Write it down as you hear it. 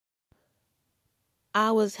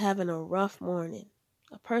I was having a rough morning.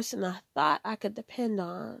 A person I thought I could depend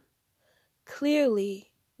on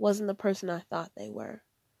clearly wasn't the person I thought they were.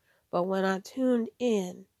 But when I tuned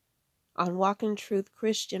in on Walking Truth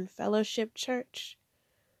Christian Fellowship Church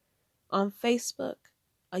on Facebook,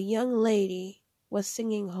 a young lady was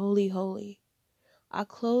singing Holy, Holy. I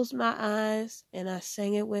closed my eyes and I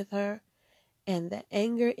sang it with her, and the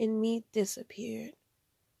anger in me disappeared.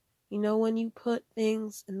 You know, when you put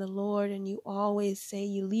things in the Lord and you always say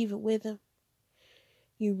you leave it with Him,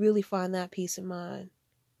 you really find that peace of mind.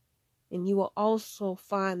 And you will also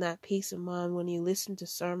find that peace of mind when you listen to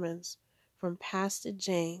sermons from Pastor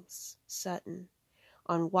James Sutton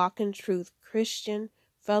on Walking Truth Christian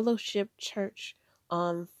Fellowship Church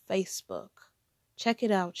on Facebook. Check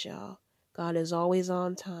it out, y'all. God is always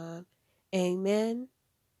on time. Amen.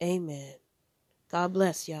 Amen. God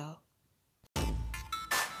bless y'all.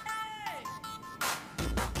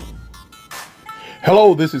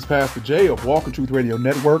 Hello, this is Pastor Jay of Walking Truth Radio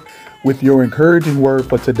Network with your encouraging word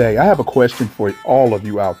for today. I have a question for all of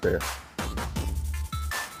you out there.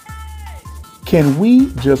 Can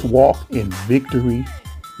we just walk in victory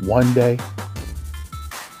one day?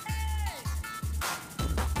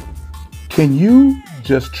 Can you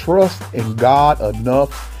just trust in God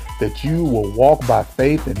enough that you will walk by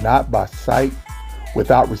faith and not by sight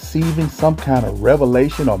without receiving some kind of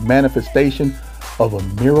revelation or manifestation of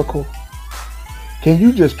a miracle? Can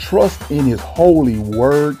you just trust in His holy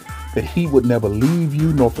word that He would never leave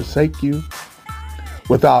you nor forsake you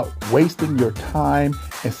without wasting your time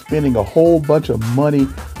and spending a whole bunch of money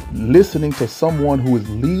listening to someone who is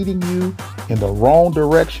leading you in the wrong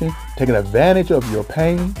direction, taking advantage of your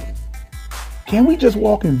pain? Can we just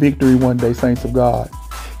walk in victory one day, saints of God?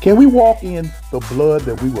 Can we walk in the blood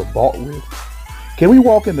that we were bought with? Can we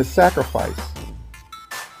walk in the sacrifice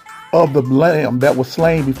of the lamb that was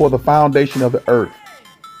slain before the foundation of the earth?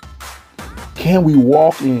 Can we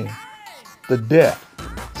walk in the death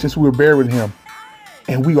since we were buried with Him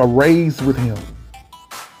and we are raised with Him?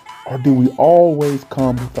 Or do we always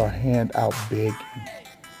come with our hand out begging,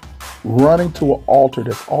 running to an altar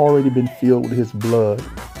that's already been filled with His blood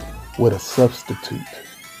with a substitute?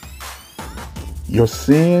 Your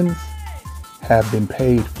sins have been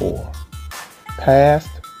paid for, past,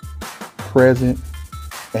 present,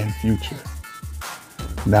 and future.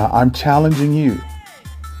 Now I'm challenging you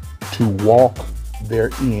to walk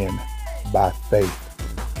therein by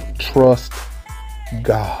faith. Trust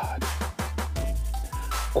God.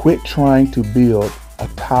 Quit trying to build a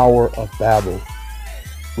Tower of Babel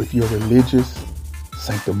with your religious,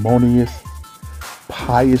 sanctimonious,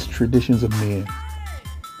 pious traditions of men.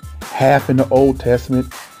 Half in the Old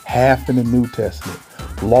Testament, half in the New Testament.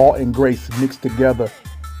 Law and grace mixed together,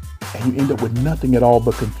 and you end up with nothing at all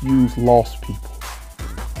but confused, lost people.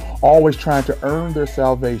 Always trying to earn their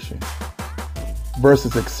salvation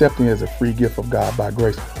versus accepting it as a free gift of God by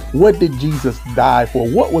grace. What did Jesus die for?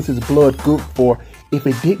 What was His blood good for if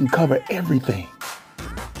it didn't cover everything?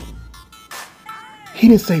 He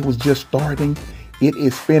didn't say it was just starting. It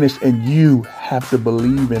is finished, and you have to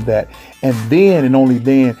believe in that. And then and only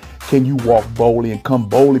then can you walk boldly and come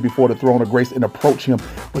boldly before the throne of grace and approach Him.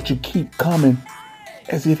 But you keep coming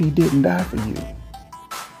as if He didn't die for you.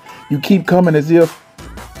 You keep coming as if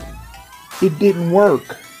it didn't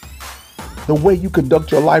work. The way you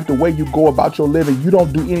conduct your life, the way you go about your living, you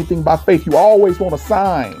don't do anything by faith. You always want a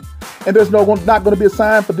sign. And there's not going to be a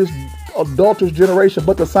sign for this adulterous generation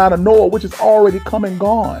but the sign of Noah, which is already come and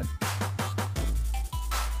gone.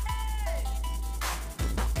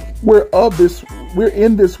 We're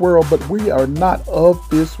in this world, but we are not of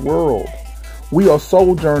this world. We are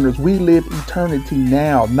sojourners. We live eternity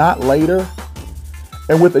now, not later.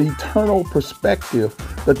 And with an eternal perspective,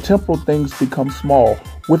 the temporal things become small.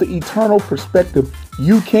 With an eternal perspective,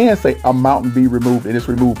 you can say a mountain be removed, and it's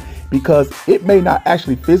removed, because it may not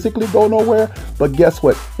actually physically go nowhere, but guess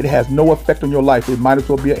what? It has no effect on your life. It might as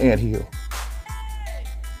well be an anthill.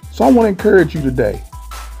 So I want to encourage you today.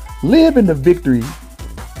 Live in the victory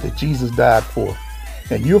that Jesus died for,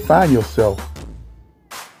 and you'll find yourself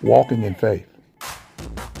walking in faith.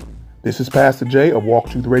 This is Pastor Jay of Walk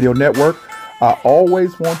Truth Radio Network. I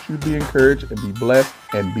always want you to be encouraged and be blessed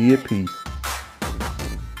and be at peace.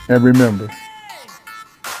 And remember,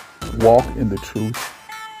 walk in the truth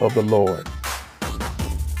of the Lord.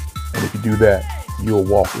 And if you do that, you'll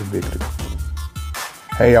walk in victory.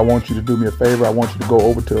 Hey, I want you to do me a favor. I want you to go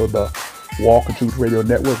over to the Walking Truth Radio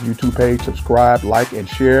Network YouTube page, subscribe, like, and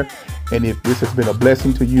share. And if this has been a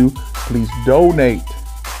blessing to you, please donate.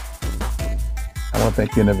 I want to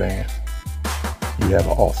thank you in advance. You have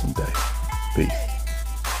an awesome day. Peace.